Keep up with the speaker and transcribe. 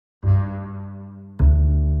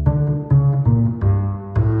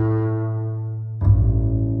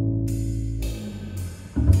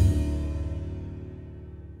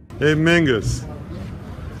Hey Mingus,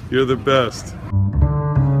 you're the best.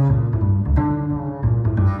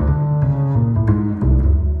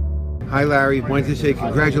 Hi Larry, wanted to say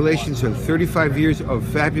congratulations on 35 years of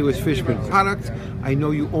fabulous Fishman product. I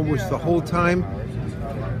know you almost the whole time.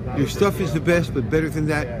 Your stuff is the best, but better than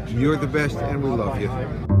that, you're the best and we love you.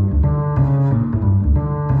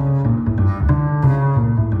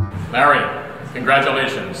 Larry,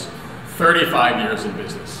 congratulations. 35 years in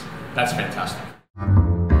business. That's fantastic.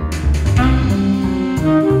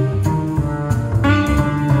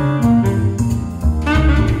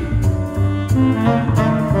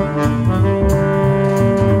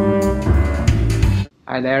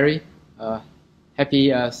 Hi Larry, happy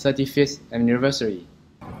 35th anniversary.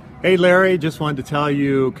 Hey Larry, just wanted to tell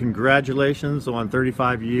you congratulations on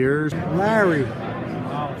 35 years. Larry,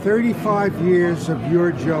 35 years of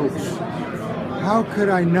your jokes. How could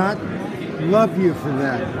I not love you for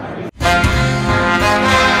that?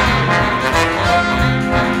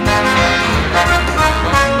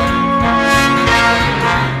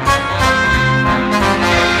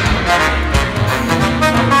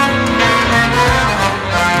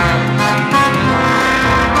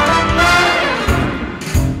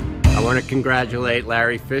 I want to congratulate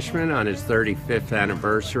Larry Fishman on his 35th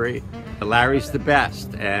anniversary. Larry's the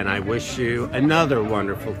best, and I wish you another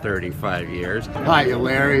wonderful 35 years. Hi,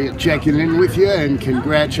 Larry. Checking in with you and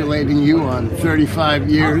congratulating you on 35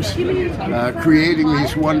 years, creating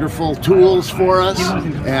these wonderful tools for us,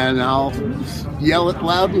 and I'll yell it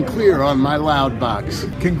loud and clear on my loud box.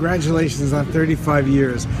 Congratulations on 35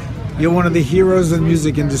 years. You're one of the heroes of the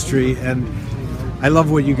music industry, and I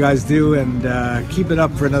love what you guys do, and keep it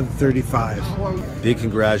up for another 35. Big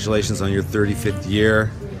congratulations on your 35th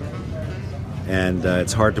year. And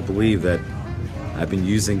it's hard to believe that I've been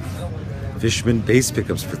using Fishman bass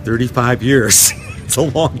pickups for 35 years. It's a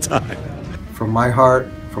long time. From my heart,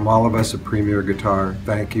 from all of us at Premier Guitar,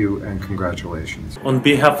 thank you and congratulations. On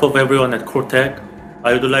behalf of everyone at Cortec,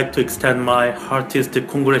 I would like to extend my heartiest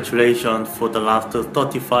congratulations for the last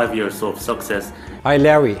 35 years of success. Hi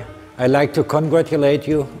Larry. I'd like to congratulate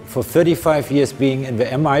you for 35 years being in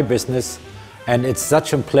the MI business, and it's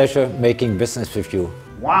such a pleasure making business with you.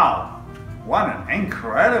 Wow, what an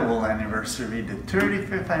incredible anniversary, the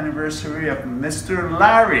 35th anniversary of Mr.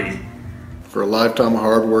 Larry. For a lifetime of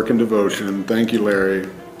hard work and devotion, thank you, Larry.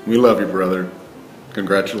 We love you, brother.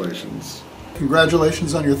 Congratulations.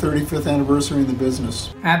 Congratulations on your 35th anniversary in the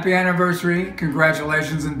business. Happy anniversary,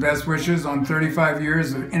 congratulations and best wishes on 35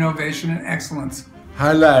 years of innovation and excellence.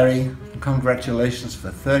 Hi Larry, congratulations for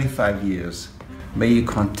 35 years. May you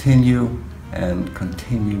continue and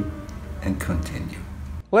continue and continue.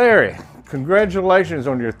 Larry, congratulations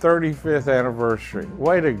on your 35th anniversary.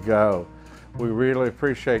 Way to go. We really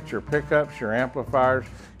appreciate your pickups, your amplifiers.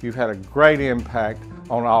 You've had a great impact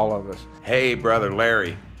on all of us. Hey brother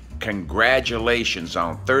Larry, congratulations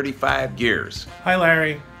on 35 years. Hi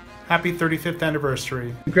Larry. Happy 35th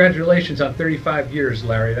anniversary. Congratulations on 35 years,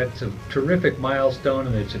 Larry. That's a terrific milestone,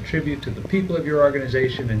 and it's a tribute to the people of your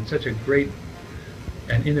organization and such a great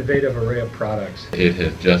and innovative array of products. It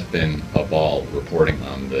has just been a ball reporting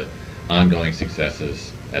on the ongoing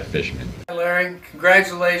successes at Fishman. Hi Larry,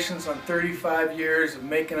 congratulations on 35 years of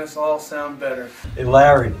making us all sound better. Hey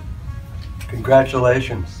Larry,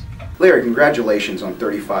 congratulations. Larry, congratulations on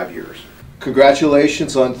 35 years.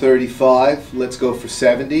 Congratulations on 35. Let's go for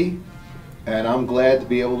 70. And I'm glad to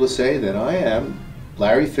be able to say that I am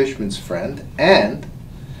Larry Fishman's friend and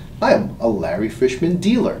I am a Larry Fishman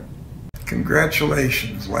dealer.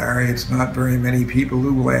 Congratulations, Larry. It's not very many people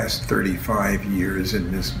who last 35 years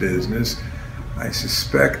in this business. I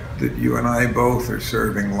suspect that you and I both are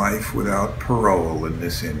serving life without parole in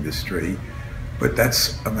this industry, but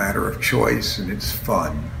that's a matter of choice and it's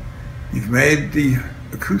fun. You've made the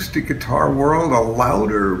acoustic guitar world a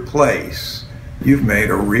louder place. You've made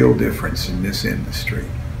a real difference in this industry.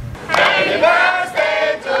 Happy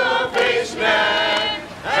birthday to Fishman!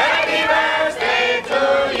 Happy birthday to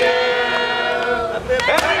you! Happy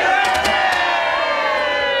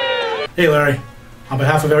birthday! Hey Larry, on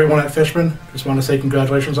behalf of everyone at Fishman, just want to say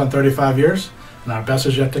congratulations on 35 years, and our best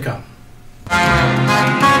is yet to come.